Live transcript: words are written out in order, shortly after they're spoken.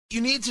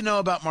you need to know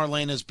about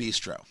Marlena's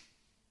Bistro.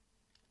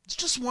 It's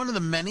just one of the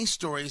many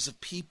stories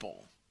of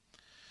people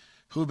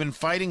who have been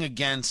fighting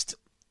against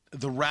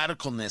the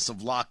radicalness of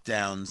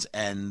lockdowns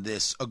and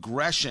this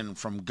aggression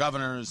from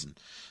governors and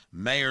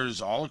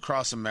mayors all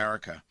across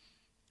America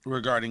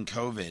regarding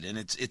COVID. And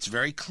it's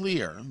very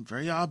clear,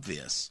 very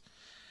obvious,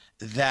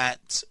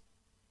 that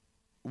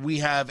we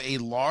have a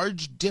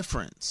large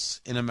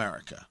difference in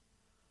America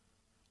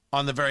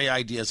on the very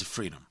ideas of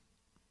freedom.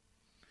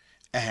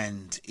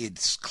 And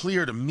it's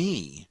clear to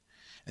me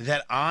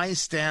that I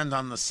stand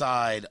on the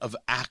side of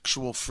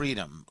actual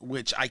freedom,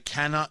 which I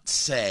cannot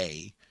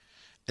say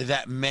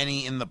that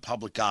many in the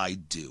public eye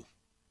do.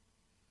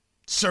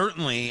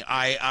 Certainly,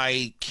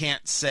 I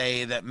can't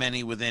say that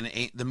many within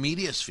the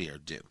media sphere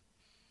do.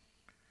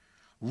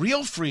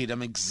 Real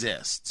freedom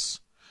exists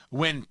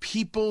when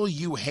people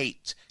you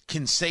hate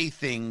can say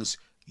things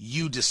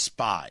you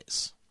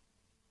despise.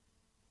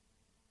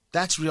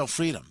 That's real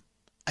freedom.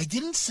 I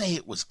didn't say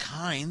it was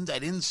kind. I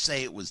didn't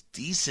say it was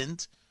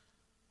decent.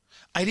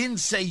 I didn't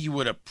say you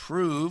would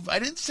approve. I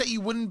didn't say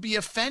you wouldn't be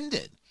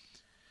offended.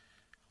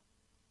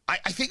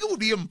 I think it would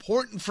be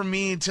important for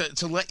me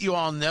to let you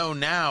all know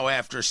now,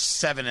 after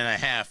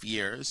 7.5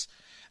 years,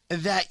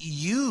 that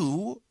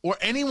you or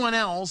anyone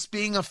else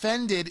being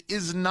offended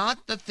is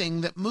not the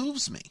thing that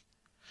moves me.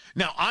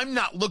 Now, I'm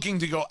not looking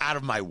to go out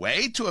of my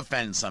way to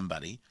offend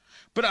somebody,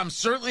 but I'm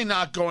certainly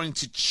not going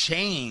to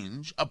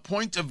change a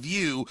point of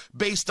view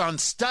based on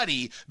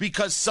study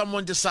because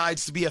someone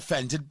decides to be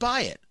offended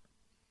by it.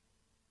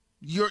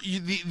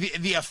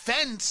 The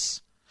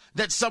offense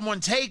that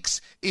someone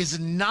takes is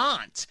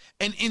not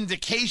an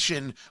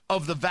indication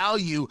of the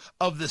value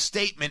of the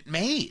statement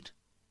made.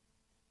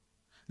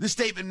 The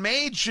statement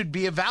made should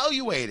be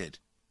evaluated.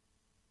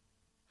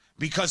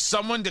 Because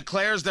someone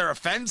declares their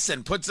offense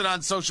and puts it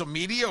on social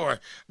media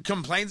or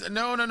complains,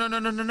 no. And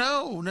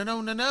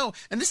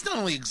this not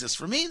only exists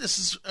for me, this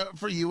is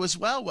for you as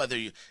well, whether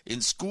you're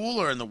in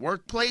school or in the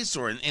workplace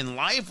or in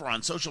life or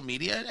on social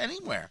media,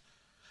 anywhere.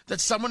 That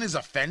someone is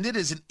offended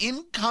is an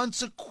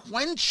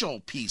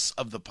inconsequential piece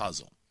of the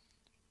puzzle.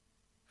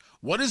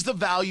 What is the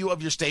value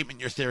of your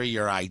statement, your theory,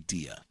 your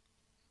idea?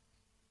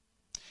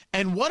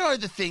 And what are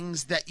the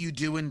things that you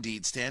do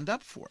indeed stand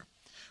up for?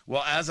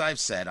 Well, as I've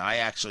said, I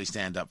actually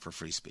stand up for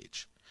free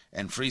speech.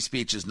 And free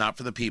speech is not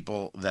for the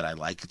people that I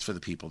like, it's for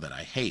the people that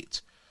I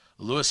hate.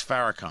 Louis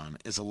Farrakhan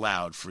is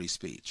allowed free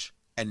speech,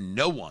 and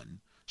no one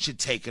should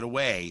take it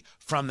away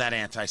from that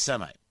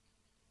anti-Semite.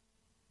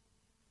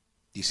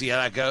 You see how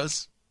that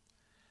goes?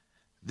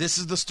 This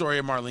is the story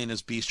of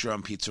Marlena's Bistro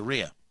and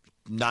Pizzeria,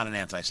 not an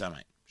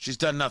anti-Semite. She's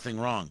done nothing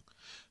wrong.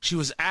 She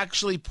was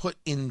actually put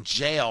in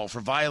jail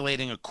for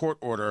violating a court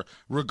order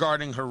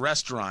regarding her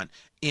restaurant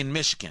in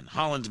Michigan,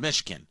 Holland,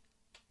 Michigan.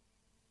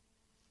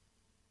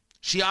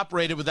 She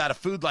operated without a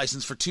food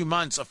license for 2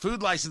 months, a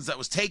food license that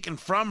was taken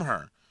from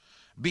her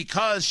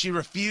because she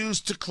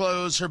refused to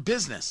close her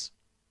business.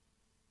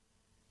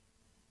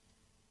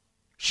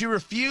 She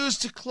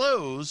refused to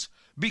close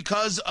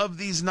because of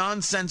these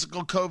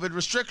nonsensical COVID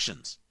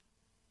restrictions.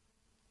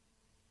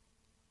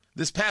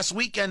 This past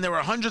weekend, there were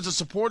hundreds of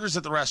supporters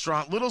at the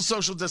restaurant, little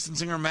social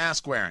distancing or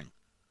mask wearing.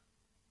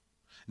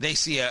 They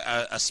see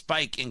a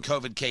spike in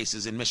COVID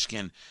cases in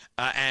Michigan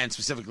and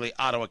specifically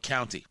Ottawa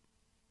County.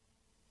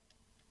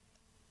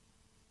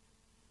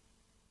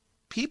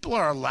 People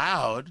are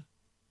allowed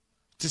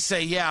to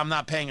say, yeah, I'm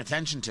not paying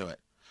attention to it.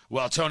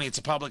 Well, Tony, it's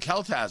a public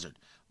health hazard.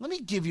 Let me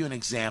give you an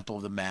example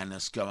of the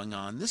madness going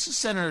on. This is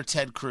Senator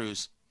Ted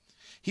Cruz.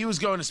 He was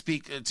going to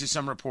speak to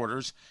some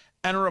reporters,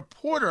 and a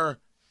reporter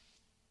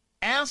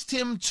asked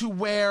him to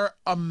wear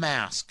a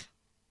mask.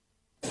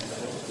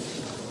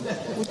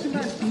 Would you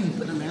not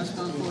put a mask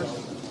on for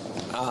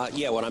us?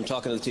 Yeah, when I'm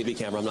talking to the TV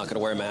camera, I'm not going to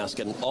wear a mask,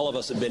 and all of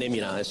us have been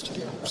immunized,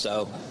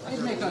 so...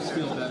 It'd make us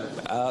feel better.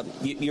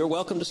 You're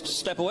welcome to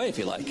step away if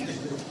you like.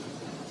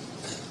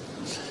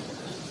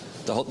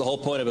 The whole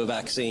point of a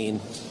vaccine,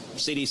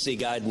 CDC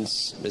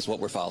guidance, is what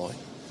we're following.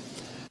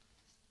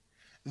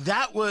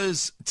 That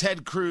was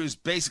Ted Cruz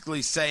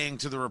basically saying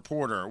to the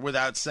reporter,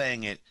 without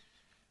saying it,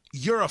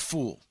 you're a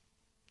fool.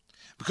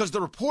 Because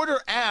the reporter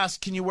asked,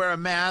 can you wear a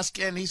mask?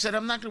 And he said,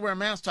 I'm not going to wear a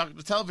mask talking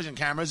to television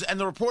cameras. And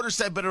the reporter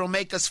said, but it'll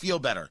make us feel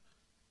better.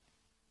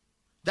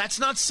 That's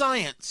not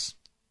science.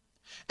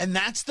 And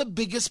that's the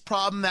biggest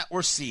problem that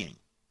we're seeing.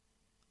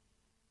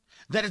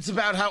 That it's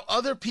about how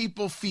other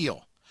people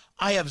feel.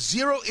 I have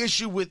zero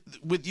issue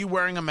with you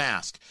wearing a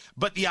mask.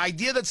 But the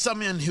idea that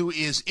someone who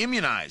is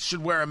immunized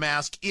should wear a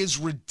mask is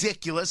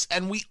ridiculous,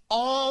 and we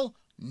all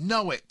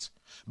know it.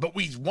 But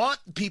we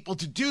want people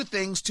to do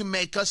things to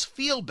make us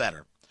feel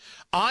better.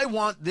 I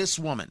want this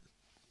woman,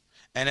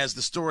 and as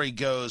the story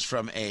goes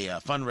from a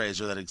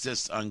fundraiser that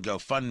exists on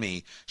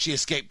GoFundMe, she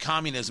escaped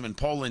communism in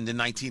Poland in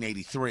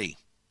 1983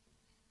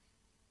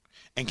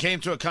 and came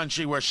to a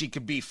country where she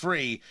could be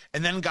free,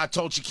 and then got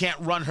told she can't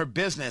run her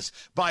business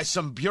by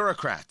some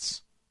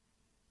bureaucrats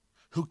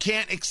who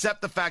can't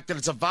accept the fact that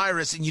it's a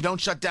virus, and you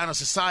don't shut down a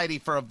society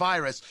for a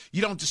virus.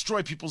 You don't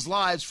destroy people's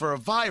lives for a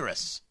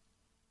virus.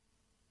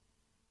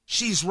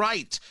 She's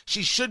right.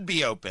 She should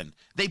be open.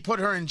 They put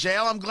her in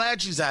jail. I'm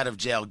glad she's out of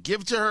jail.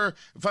 Give to her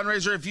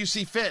fundraiser if you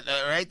see fit.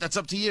 All right? That's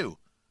up to you.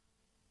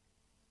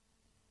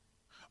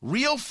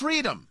 Real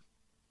freedom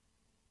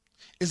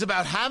is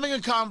about having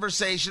a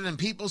conversation and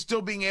people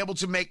still being able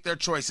to make their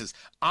choices.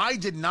 I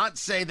did not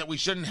say that we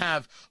shouldn't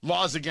have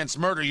laws against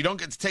murder. You don't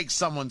get to take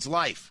someone's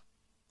life.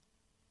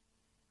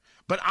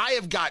 But I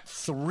have got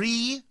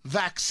 3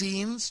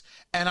 vaccines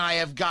and I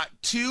have got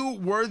 2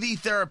 worthy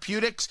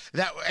therapeutics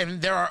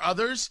and there are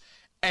others,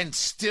 and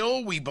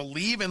still we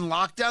believe in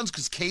lockdowns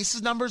because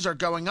case numbers are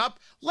going up.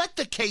 Let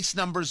the case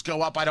numbers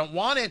go up. I don't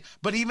want it,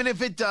 but even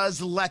if it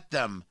does, let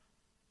them.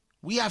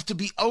 We have to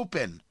be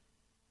open.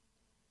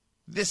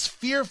 This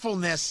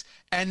fearfulness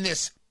and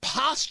this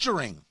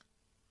posturing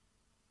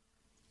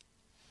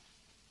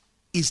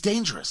is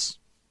dangerous.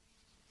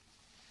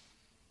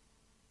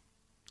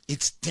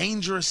 It's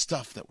dangerous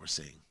stuff that we're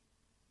seeing.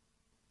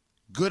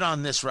 Good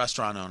on this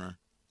restaurant owner.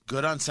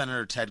 Good on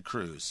Senator Ted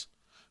Cruz.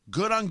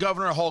 Good on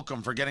Governor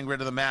Holcomb for getting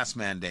rid of the mask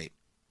mandate.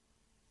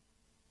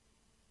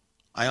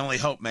 I only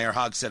hope Mayor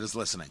Hogsett is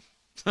listening.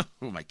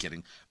 Who am I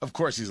kidding? Of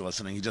course he's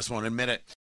listening. He just won't admit it.